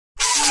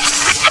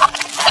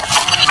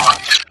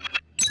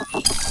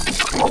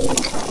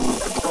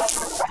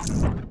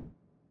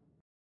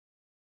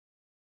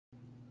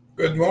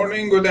Good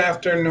morning, good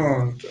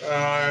afternoon. This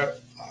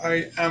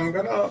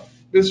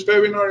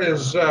webinar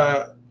is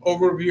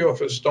overview of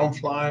a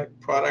StoneFly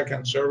product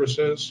and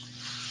services.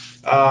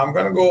 I'm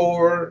gonna go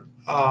over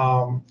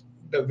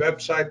the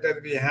website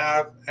that we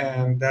have,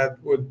 and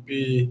that would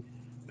be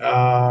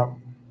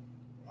um,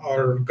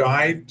 our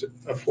guide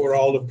for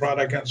all the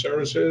product and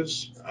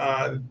services.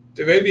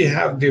 The way we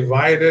have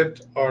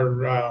divided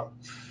our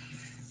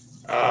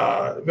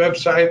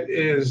website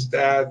is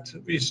that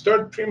we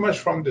start pretty much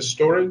from the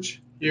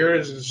storage. Here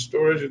is the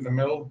storage in the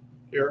middle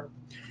here.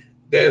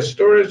 The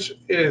storage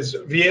is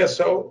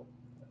VSO,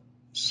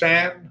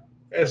 SAN,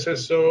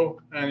 SSO,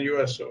 and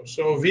USO.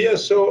 So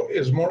VSO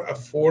is more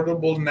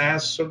affordable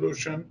NAS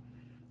solution.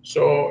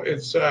 So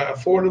it's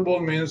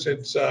affordable means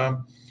it's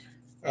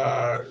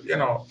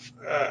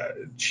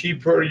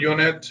cheaper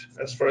unit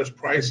as far as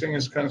pricing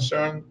is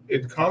concerned.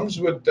 It comes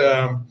with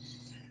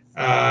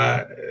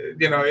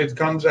it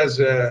comes as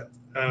a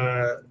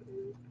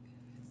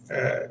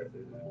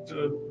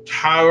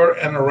tower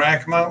and a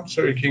rack mount,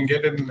 so you can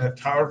get it in a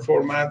tower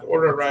format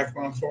or a rack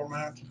mount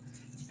format.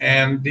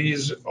 And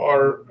these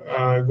are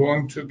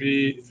going to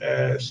be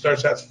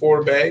starts at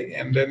 4 bay,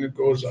 and then it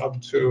goes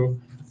up to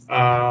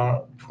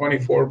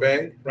 24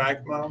 bay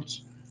rack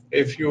mounts.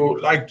 If you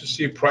like to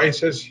see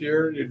prices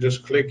here, you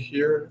just click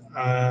here.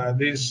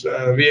 These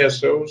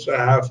VSOs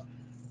have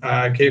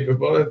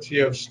capability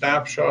of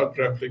snapshot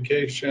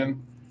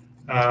replication,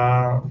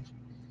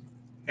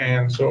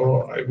 and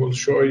so I will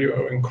show you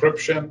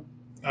encryption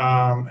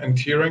and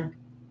tiering.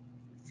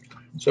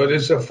 So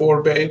this is a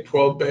 4 bay,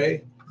 12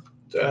 bay,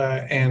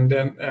 and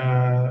then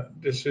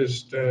this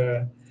is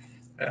the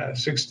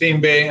 16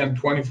 bay and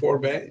 24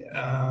 bay.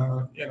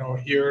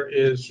 Here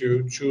is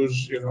you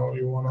choose, you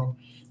want to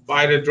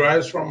buy the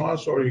drives from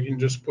us, or you can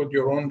just put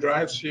your own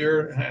drives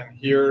here. And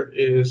here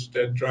is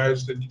the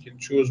drives that you can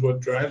choose what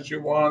drives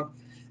you want.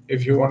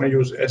 If you want to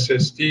use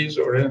SSDs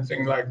or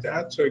anything like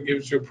that, so it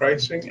gives you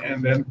pricing,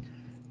 and then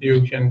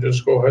you can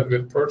just go ahead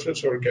with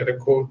purchase or get a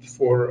quote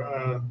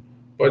for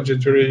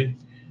budgetary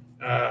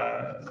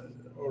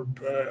or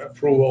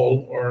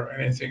approval or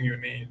anything you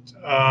need.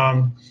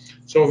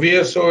 So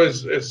VSO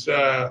is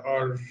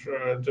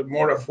the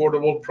more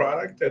affordable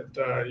product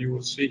that you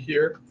will see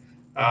here.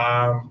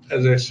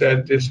 As I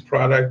said, this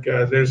product,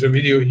 there's a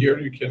video here.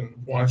 You can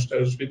watch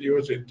those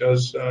videos. It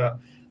does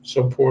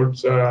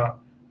support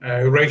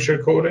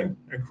erasure coding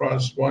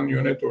across 1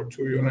 unit or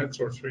 2 units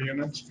or 3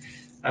 units.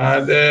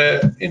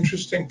 The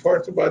interesting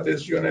part about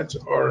these units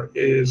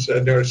is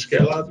they're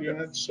scale-out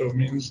units, so it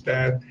means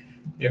that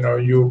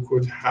you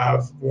could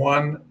have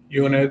 1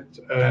 unit,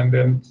 and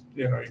then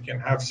you can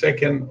have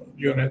second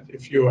unit.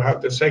 If you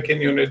have the second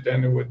unit,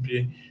 then it would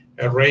be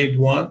a RAID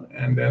 1,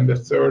 and then the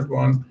third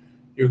one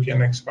you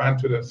can expand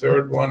to the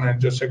third one and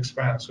just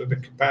expand. So the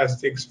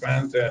capacity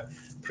expands, the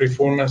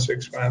performance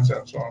expands,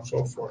 and so on and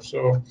so forth.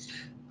 So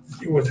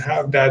you would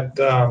have that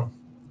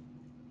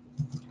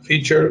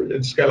feature,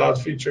 its scale-out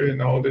feature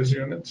in all these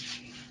units.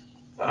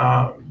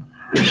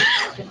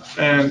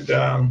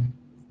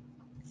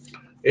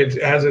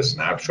 It has a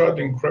snapshot,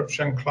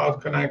 encryption,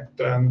 Cloud Connect,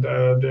 and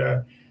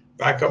the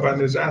backup and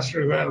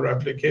disaster event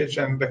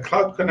replication. The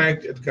Cloud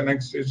Connect, it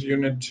connects this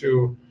unit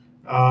to,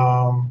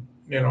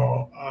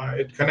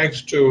 it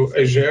connects to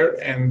Azure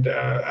and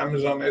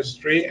Amazon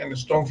S3 and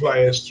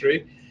StoneFly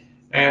S3.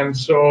 And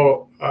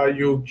so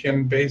you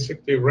can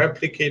basically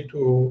replicate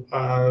to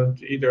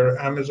either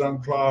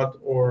Amazon Cloud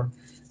or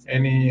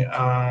any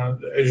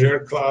Azure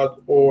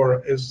Cloud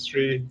or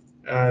S3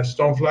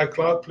 StoneFly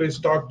Cloud. Please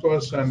talk to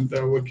us, and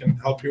we can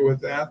help you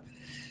with that.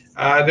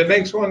 The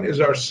next one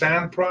is our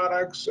SAN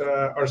products.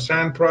 Our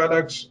SAN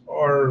products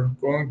are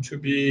going to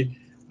be,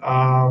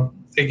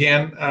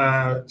 again,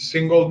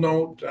 single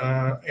node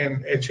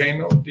and HA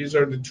node. These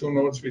are the 2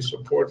 nodes we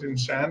support in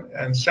SAN.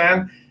 And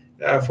SAN,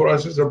 for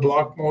us, is a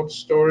block mode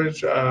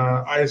storage,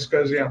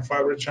 iSCSI and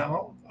fiber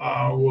channel.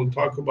 We'll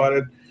talk about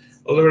it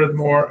a little bit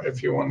more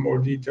if you want more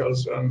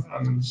details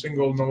on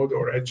single node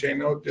or HA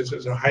node. This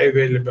is a high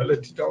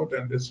availability node,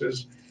 and this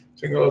is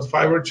single node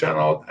fiber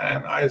channel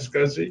and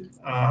iSCSI.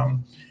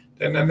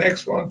 Then the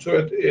next one to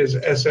it is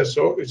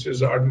SSO, which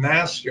is our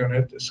NAS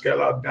unit,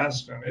 scale-out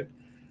NAS unit.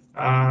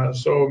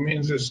 So it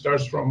means it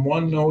starts from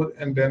 1 node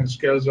and then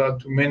scales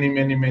out to many,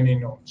 many, many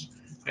nodes.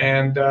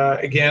 And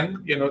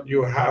again,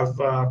 you have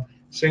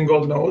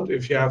single node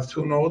if you have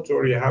 2 nodes,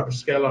 or you have a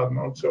scale-out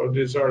node. So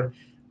these are,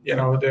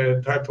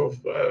 the type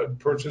of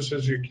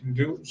purchases you can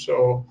do.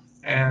 So,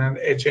 and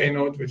HA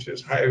node, which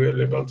is high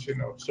availability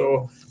node.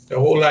 So the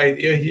whole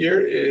idea here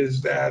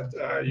is that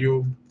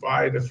you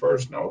buy the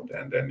first node,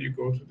 and then you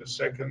go to the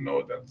second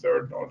node and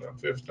third node and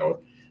fifth node.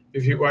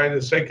 If you buy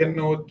the second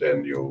node,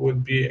 then you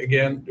would be,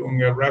 again,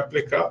 doing a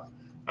replica,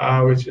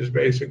 which is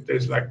basically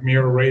it's like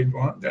mirror RAID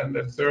 1. Then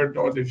the third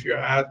node, if you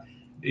add,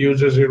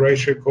 uses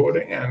erasure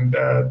coding and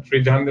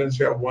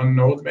redundancy of 1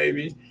 node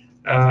maybe.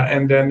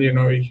 And then, you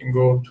can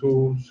go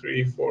 2,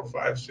 3, 4,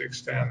 5,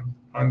 6, 10,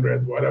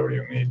 100, whatever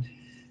you need.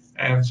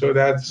 And so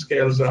that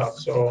scales up,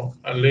 so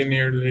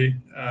linearly,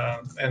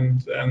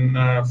 and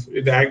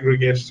it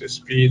aggregates the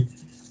speed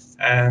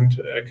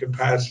and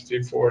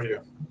capacity for you.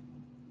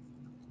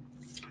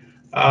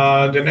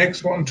 The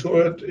next one to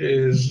it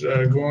is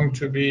going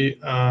to be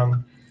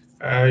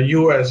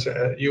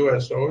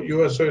USO.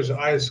 USO is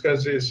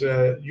iSCSI is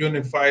a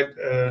unified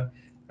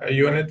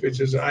unit,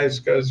 which is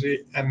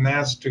iSCSI and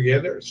NAS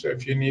together. So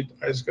if you need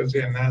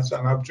iSCSI and NAS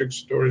and object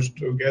storage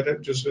together,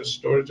 just as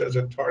storage as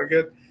a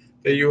target,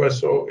 the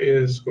USO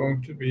is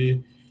going to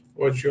be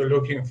what you're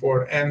looking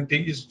for. And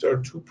these are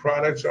two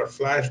products, are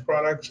flash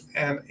products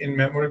and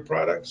in-memory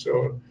products.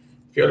 So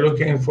if you're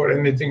looking for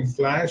anything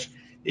flash,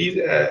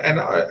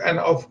 and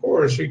of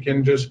course, you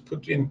can just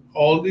put in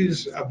all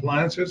these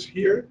appliances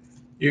here.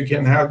 You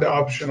can have the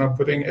option of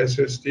putting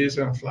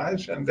SSDs and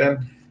flash, and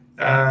then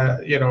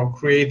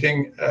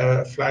creating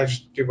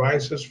flash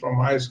devices from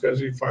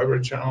iSCSI, fiber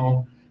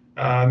channel,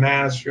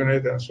 NAS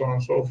unit, and so on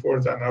and so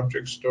forth, and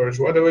object storage.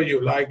 Whatever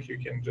you like, you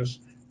can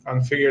just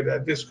configure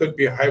that. This could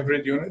be a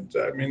hybrid unit.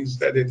 That means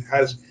that it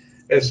has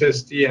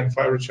SSD and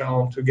fiber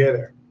channel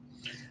together.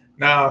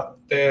 Now,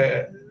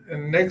 the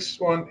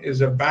next one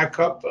is a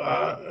backup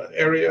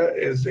area.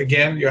 Is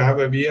again, you have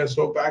a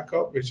VSO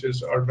backup, which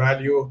is our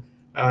value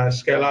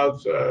scale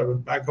out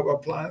backup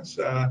appliance.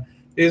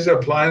 These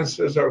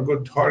appliances are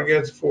good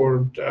targets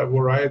for a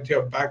variety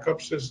of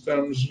backup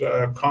systems,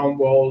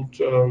 Commvault,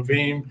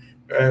 Veeam,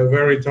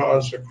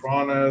 Veritas,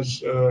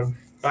 Acronis,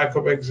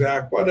 Backup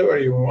Exact, whatever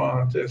you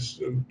want.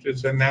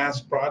 It's a NAS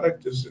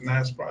product. It's a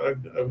NAS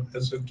product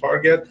as a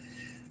target.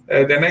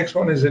 The next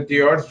one is a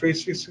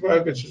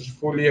DR365, which is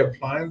fully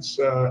appliance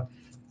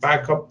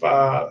backup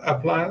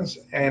appliance,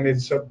 and it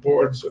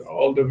supports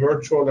all the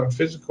virtual and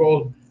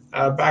physical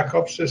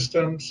backup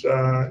systems.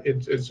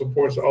 It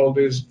supports all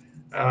these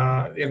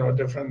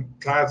different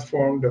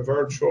platforms, the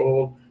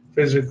virtual,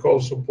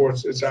 physical,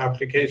 supports its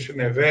application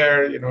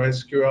aware,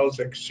 SQLs,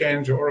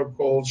 Exchange,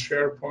 Oracle,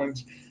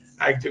 SharePoint,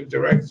 Active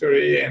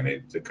Directory, and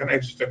it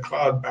connects to the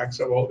cloud, backs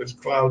up all these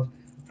cloud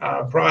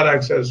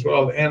products as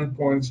well,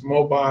 endpoints,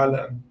 mobile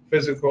and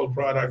physical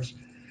products,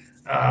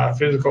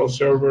 physical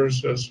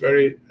servers. It's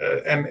very,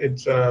 and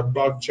it's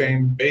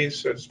blockchain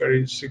based, so it's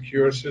very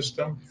secure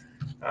system.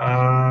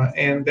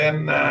 And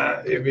then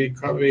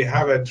we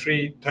have a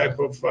three type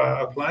of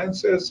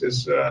appliances.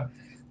 Is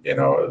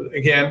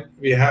again,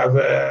 we have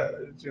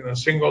a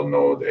single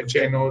node,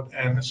 HA node,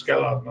 and a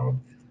scale out node.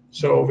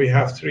 So we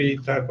have three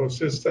type of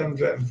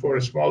systems, and for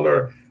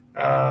smaller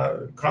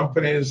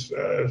companies,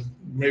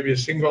 maybe a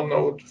single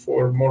node.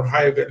 For more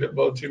high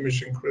availability,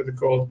 mission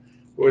critical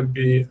would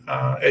be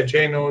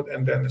HA node,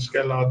 and then a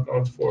scale out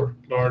node for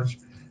large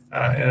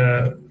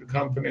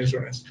companies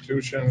or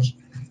institutions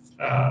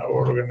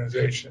or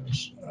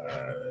organizations.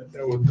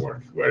 That would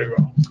work very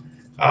well.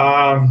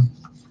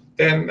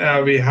 Then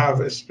we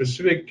have a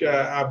specific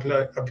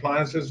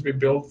appliances we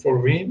built for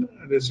Veeam.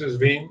 This is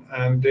Veeam,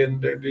 and then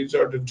these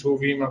are the two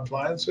Veeam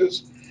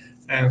appliances.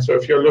 And so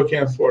if you're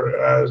looking for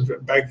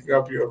backing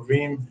up your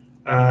Veeam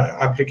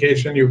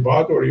application you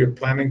bought or you're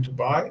planning to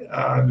buy,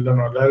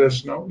 let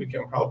us know. We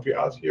can help you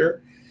out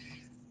here.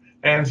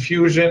 And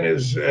Fusion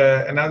is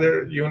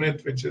another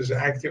unit, which is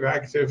active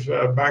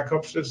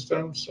backup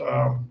systems,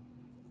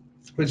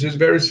 which is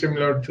very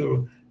similar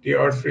to the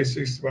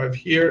R365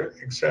 here,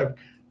 except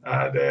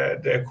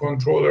the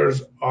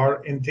controllers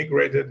are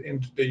integrated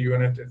into the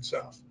unit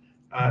itself.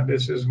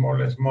 This is more or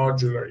less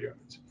modular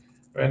units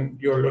when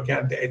you're looking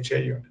at the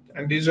HA unit.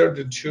 And these are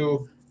the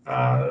two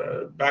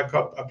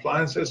backup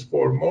appliances.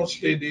 For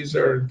mostly these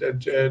are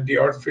the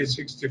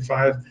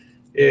R365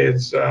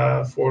 is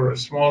for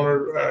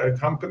smaller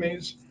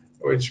companies,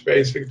 which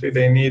basically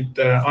they need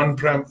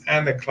on-prem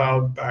and a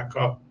cloud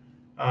backup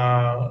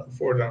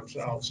for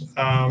themselves.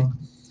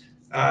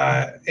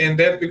 And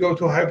then we go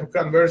to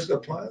hyperconverged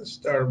appliance.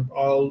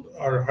 All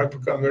our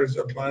hyperconverged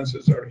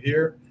appliances are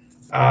here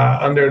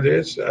under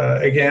this.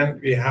 Again,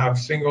 we have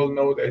single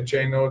node,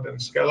 HA node,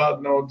 and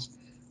scale-out nodes.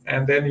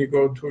 And then you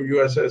go to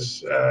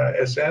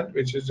USSN,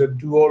 which is a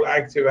dual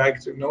active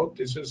node.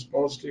 This is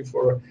mostly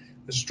for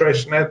the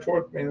stretched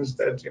network, means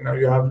that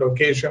you have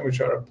location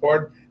which are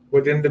apart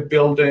within the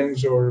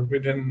buildings or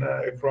within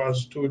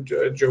across two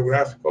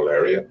geographical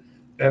area.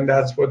 And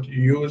that's what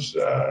you use.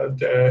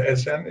 The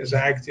SN is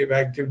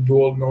active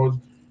dual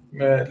node,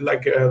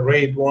 like a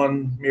RAID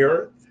 1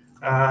 mirror.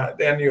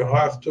 Then you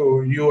have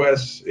to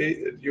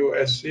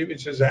USC,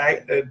 which is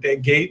the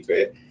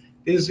gateway.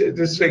 This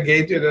is a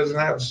gateway that doesn't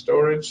have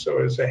storage, so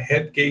it's a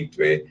head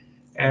gateway,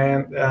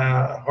 and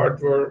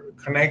hardware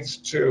connects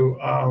to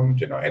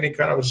any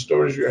kind of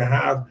storage you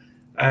have,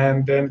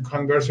 and then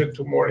converts it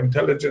to more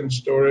intelligent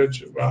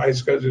storage,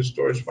 iSCSI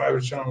storage, fiber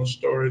channel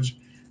storage.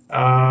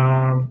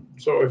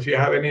 So if you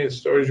have any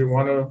storage you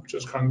want to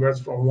just convert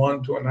from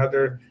one to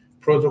another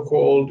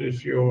protocol,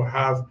 if you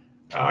have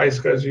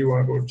iSCSI, you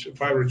want to go to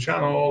fiber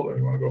channel, or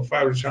you want to go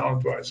fiber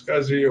channel to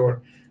iSCSI,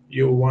 or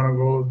you want to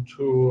go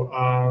to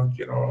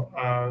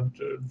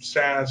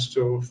SAS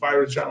to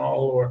fiber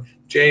channel or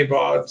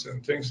JBots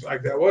and things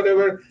like that.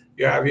 Whatever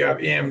you have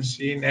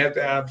EMC,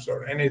 NetApps,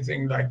 or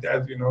anything like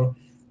that,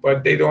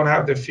 but they don't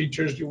have the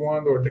features you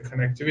want or the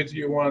connectivity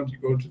you want. You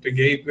go to the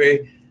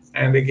gateway,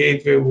 and the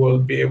gateway will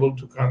be able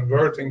to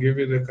convert and give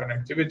you the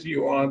connectivity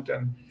you want,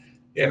 and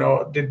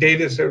the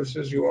data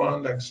services you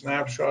want, like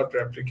snapshot,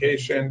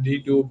 replication,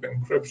 dedupe,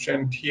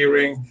 encryption,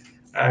 tiering,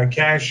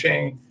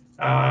 caching,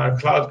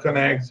 cloud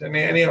connect, and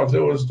any of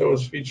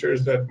those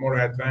features, that more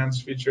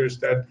advanced features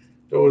that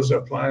those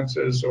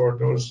appliances or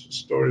those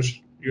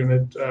storage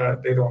unit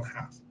they don't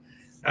have.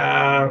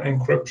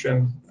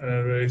 Encryption,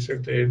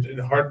 basically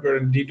the hardware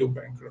and dedupe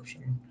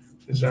encryption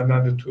is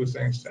another two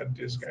things that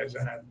these guys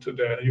add to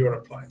your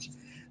appliance.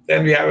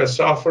 Then we have a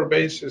software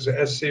base, is a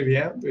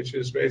SCVM, which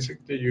is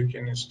basically you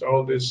can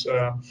install this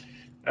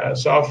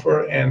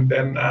software, and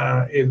then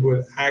it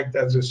will act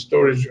as a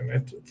storage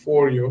unit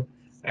for you.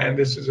 And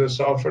this is a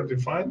software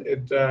defined.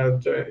 It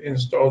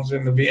installs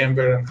in the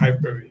VMware and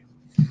Hyper-V.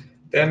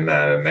 Then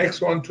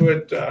next one to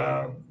it,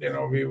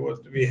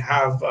 we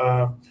have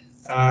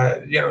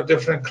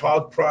different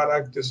cloud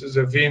product. This is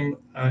a Veeam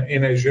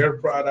in Azure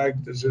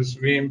product. This is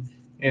Veeam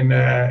in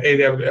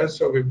AWS.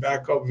 So we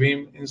back up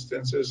Veeam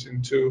instances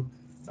into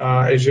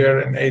Azure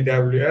and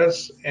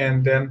AWS,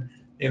 and then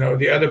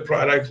the other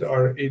products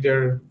are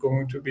either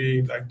going to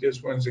be like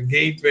this one's the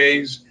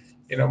gateways.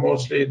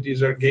 Mostly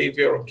these are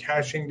gateway or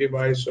caching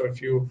device. So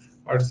if you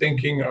are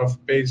thinking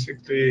of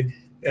basically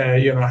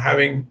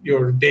having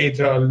your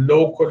data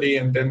locally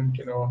and then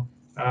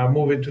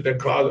move it to the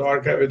cloud,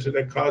 archive it to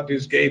the cloud,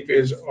 these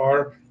gateways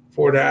are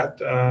for that.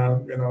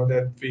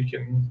 That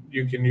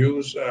you can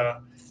use,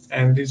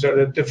 and these are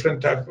the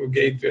different type of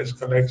gateways,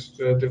 collects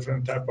the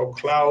different type of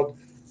cloud,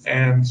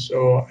 and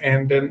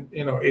then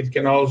it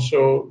can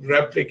also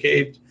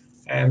replicate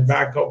and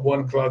back up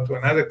one cloud to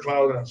another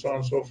cloud, and so on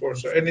and so forth.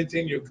 So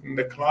anything you can,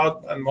 the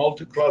cloud and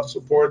multi-cloud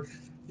support,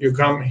 you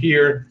come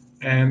here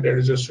and there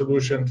is a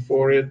solution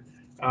for it.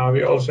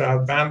 We also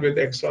have bandwidth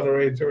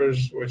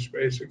accelerators, which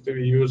basically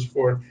we use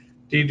for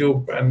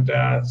dedupe and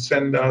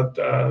send out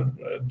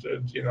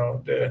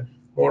the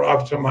more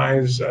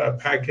optimized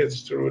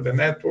packets through the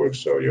network,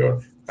 so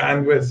your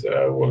bandwidth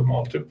will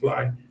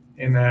multiply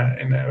in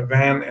a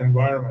WAN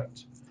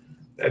environment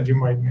that you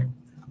might need.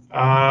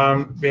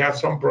 We have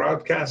some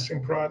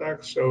broadcasting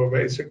products. So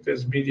basically,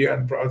 there's media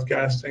and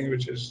broadcasting,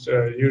 which is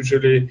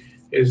usually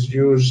is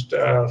used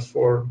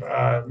for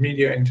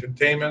media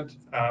entertainment.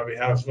 We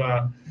have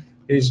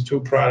these two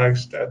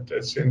products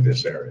that's in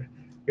this area.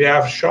 We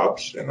have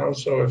shops,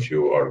 so if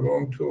you are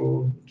going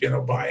to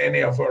buy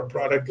any of our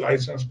product,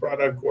 licensed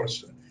product,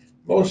 course,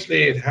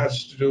 mostly it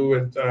has to do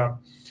with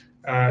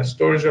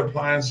storage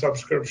appliance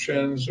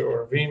subscriptions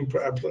or Veeam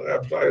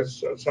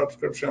appliance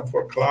subscription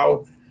for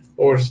cloud,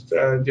 or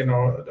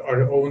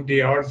our own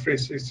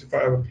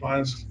DR365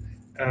 appliance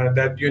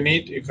that you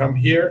need. You come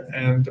here,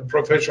 and the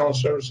professional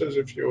services,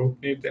 if you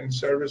need any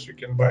service, you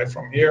can buy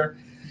from here.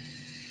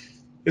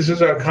 This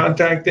is our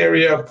contact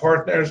area.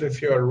 Partners,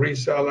 if you're a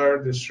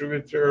reseller,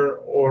 distributor,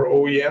 or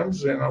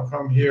OEMs,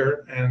 come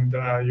here, and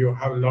you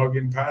have a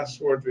login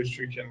password, which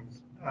you can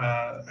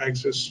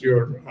access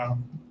your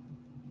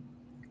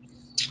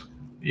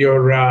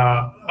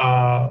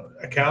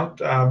account.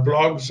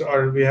 Blogs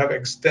we have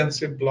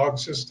extensive blog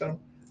system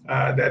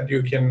that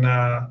you can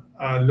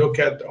look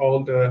at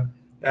all the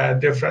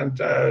different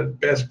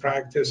best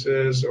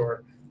practices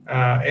or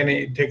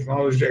any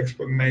technology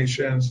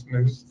explanations,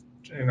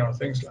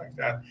 things like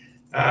that.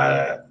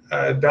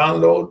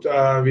 Download,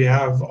 we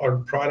have our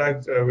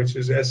product, which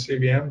is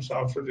SCVM,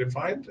 software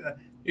defined.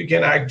 You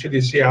can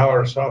actually see how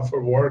our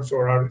software works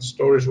or how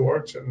storage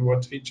works and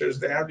what features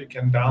they have. You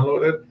can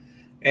download it.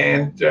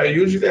 And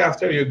usually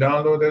after you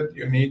download it,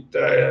 you need,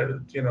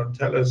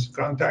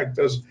 contact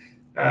us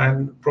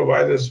and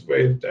provide us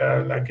with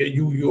like a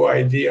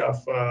UUID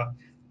of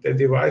the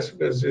device,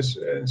 because this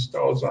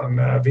installs on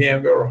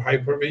VMware or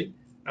Hyper-V.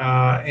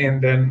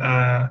 And then,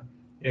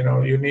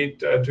 you need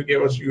to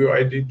give us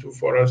UUID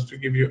for us to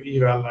give you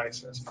eval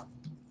license.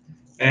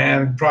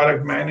 And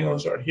product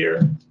manuals are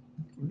here.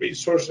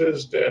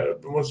 Resources, the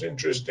most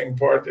interesting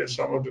part is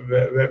some of the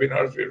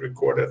webinars we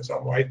recorded,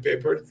 some white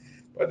papers.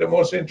 But the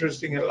most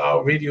interesting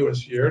allow videos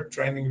here,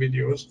 training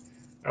videos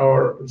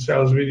or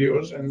sales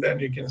videos, and then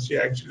you can see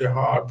actually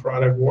how our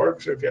product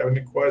works. If you have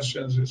any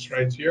questions, it's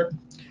right here.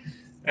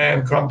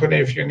 And company,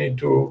 if you need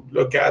to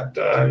look at,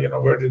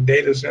 where the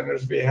data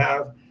centers we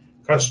have,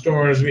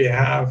 customers we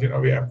have,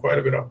 we have quite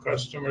a bit of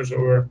customers,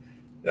 over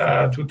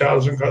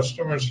 2,000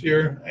 customers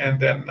here. And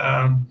then,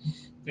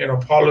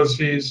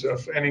 policies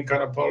of any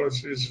kind of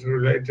policies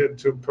related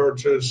to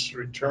purchase,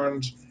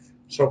 returns,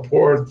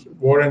 support,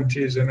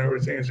 warranties, and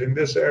everything is in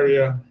this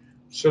area.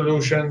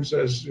 Solutions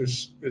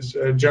is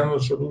general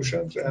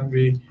solutions, and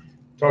we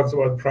talked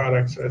about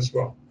products as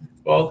well.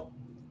 Well,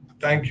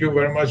 thank you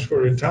very much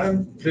for your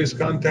time. Please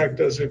contact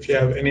us if you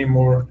have any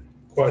more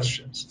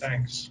questions.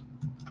 Thanks.